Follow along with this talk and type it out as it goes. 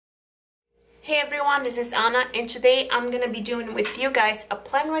Hey everyone, this is Anna and today I'm gonna be doing with you guys a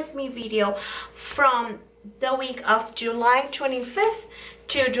plan with me video from the week of July 25th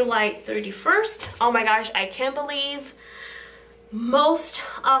to July 31st. Oh my gosh, I can't believe most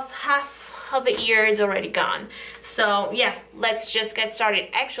of half of the year is already gone. So yeah, let's just get started.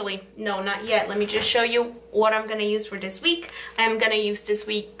 Actually, no, not yet. Let me just show you what I'm gonna use for this week. I'm gonna use this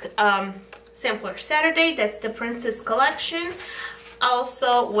week Sampler Saturday. That's the Princess collection.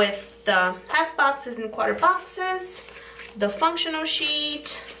 Also with the half boxes and quarter boxes, the functional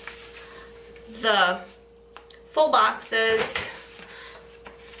sheet, the full boxes,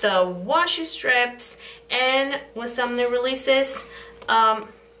 the washi strips, and with some new releases,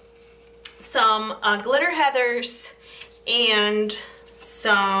 some glitter heathers and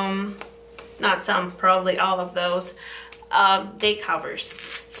some, not some, probably all of those day covers.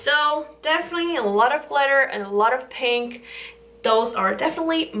 So definitely a lot of glitter and a lot of pink. Those are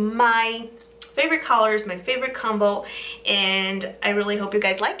definitely my favorite colors, my favorite combo, and I really hope you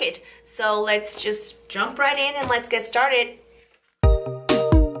guys like it. So let's just jump right in and let's get started.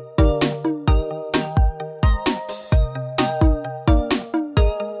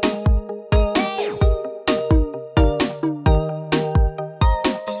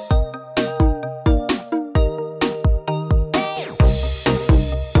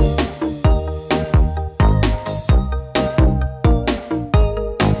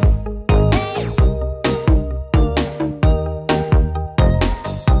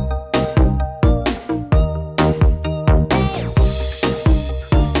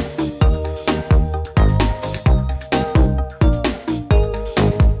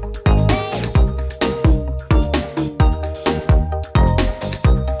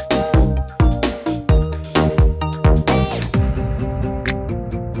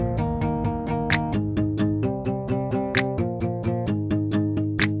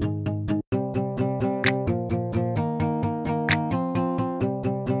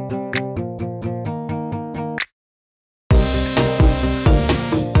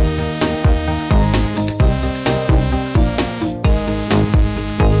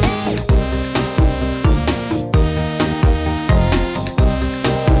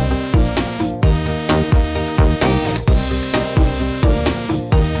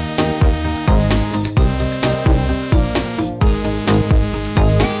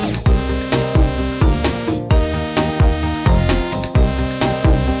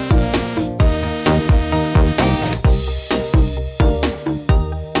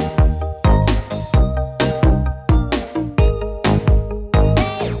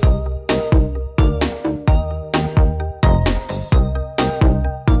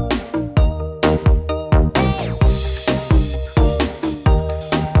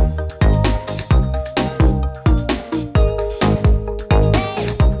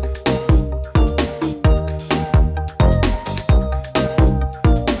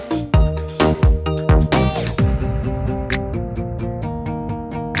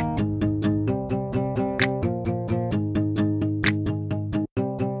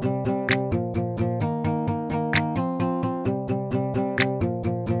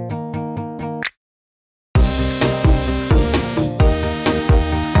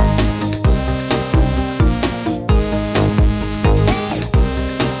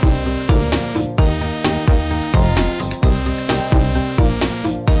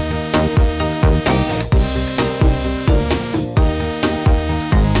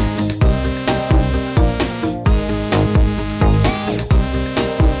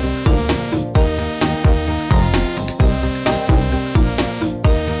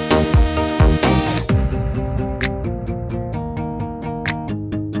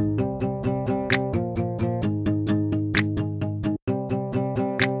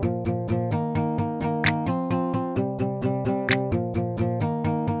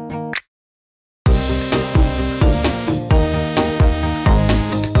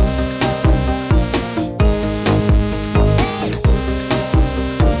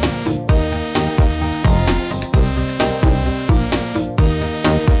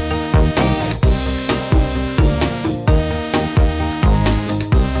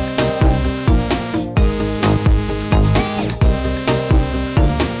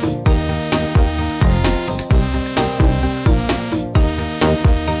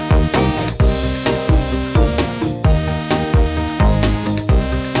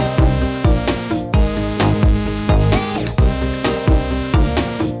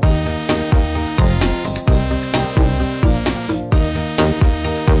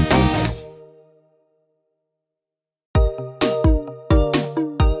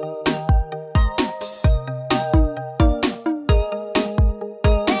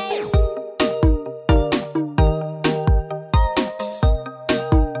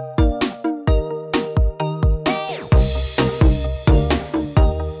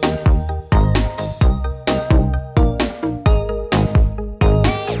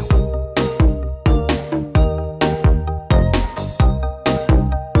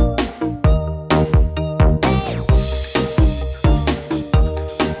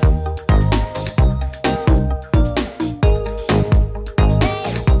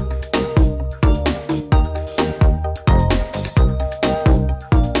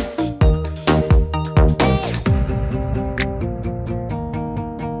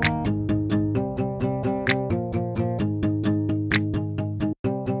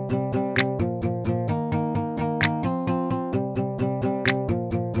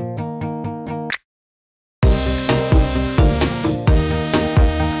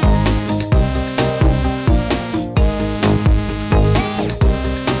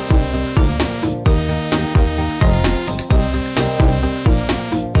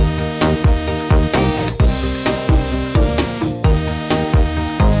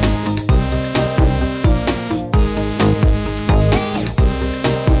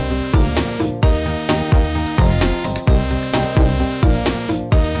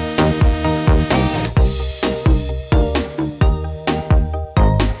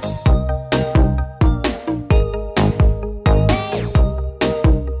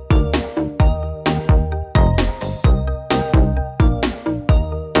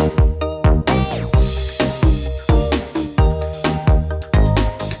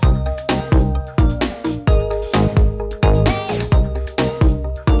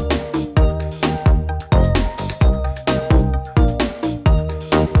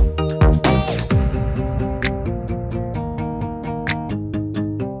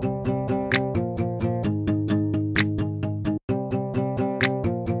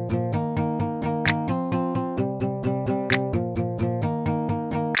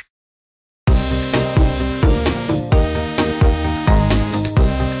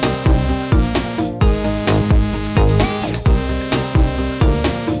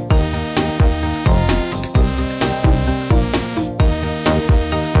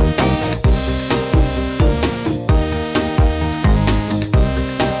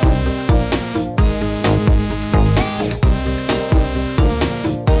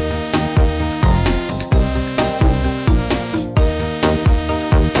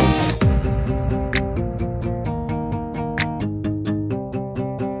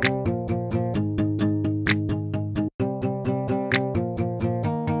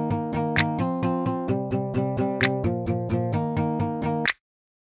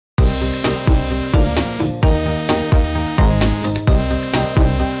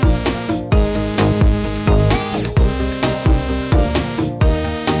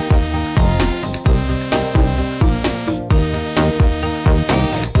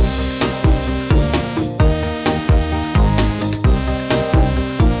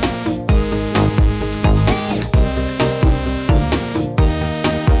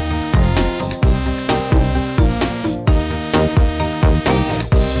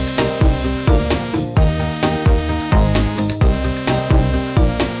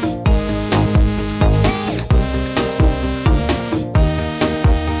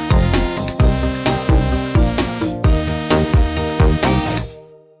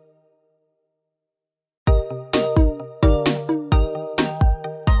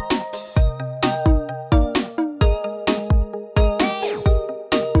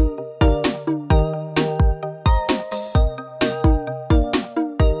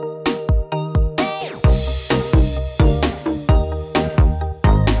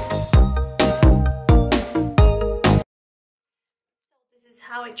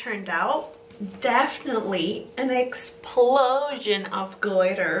 turned out. Definitely an explosion of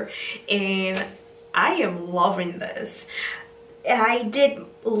glitter, and I am loving this. I did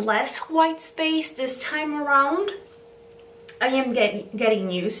less white space this time around. I am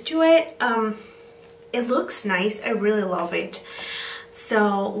getting used to it. It looks nice. I really love it.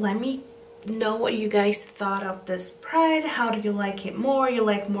 So let me know what you guys thought of this spread. How do you like it more? You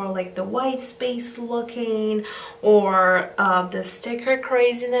like more like the white space looking, or the sticker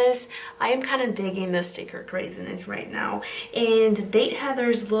craziness? I am kind of digging the sticker craziness right now, and the date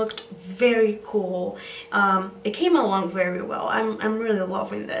headers looked very cool. It came along very well. I'm really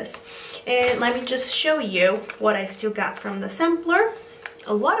loving this. And let me just show you what I still got from the sampler.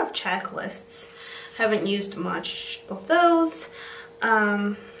 A lot of checklists. Haven't used much of those.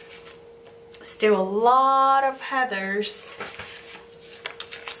 Still a lot of headers,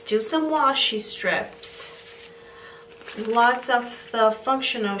 still some washi strips, lots of the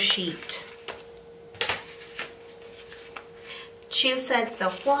functional sheet, 2 sets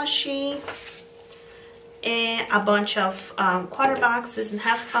of washi, and a bunch of quarter boxes and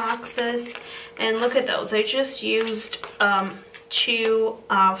half boxes. And look at those, I just used 2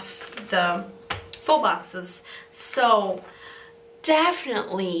 of the full boxes, so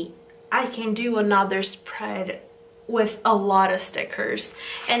definitely I can do another spread with a lot of stickers.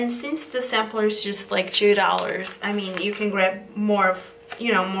 And since the sampler is just like $2, I mean, you can grab more of,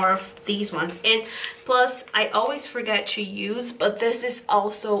 you know, more of these ones. And plus, I always forget to use, but this is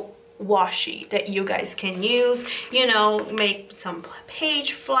also washi that you guys can use, you know, make some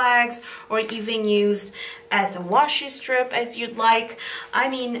page flags, or even used as a washi strip as you'd like. I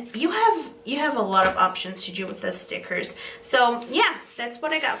mean, you have a lot of options to do with the stickers. So yeah, that's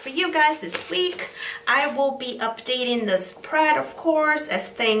what I got for you guys this week. I will be updating the spread, of course, as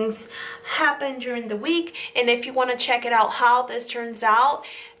things happen during the week. And if you want to check it out how this turns out,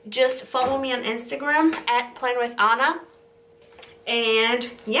 just follow me on Instagram at planwithana.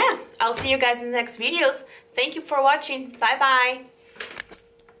 And yeah, I'll see you guys in the next videos. Thank you for watching. Bye bye.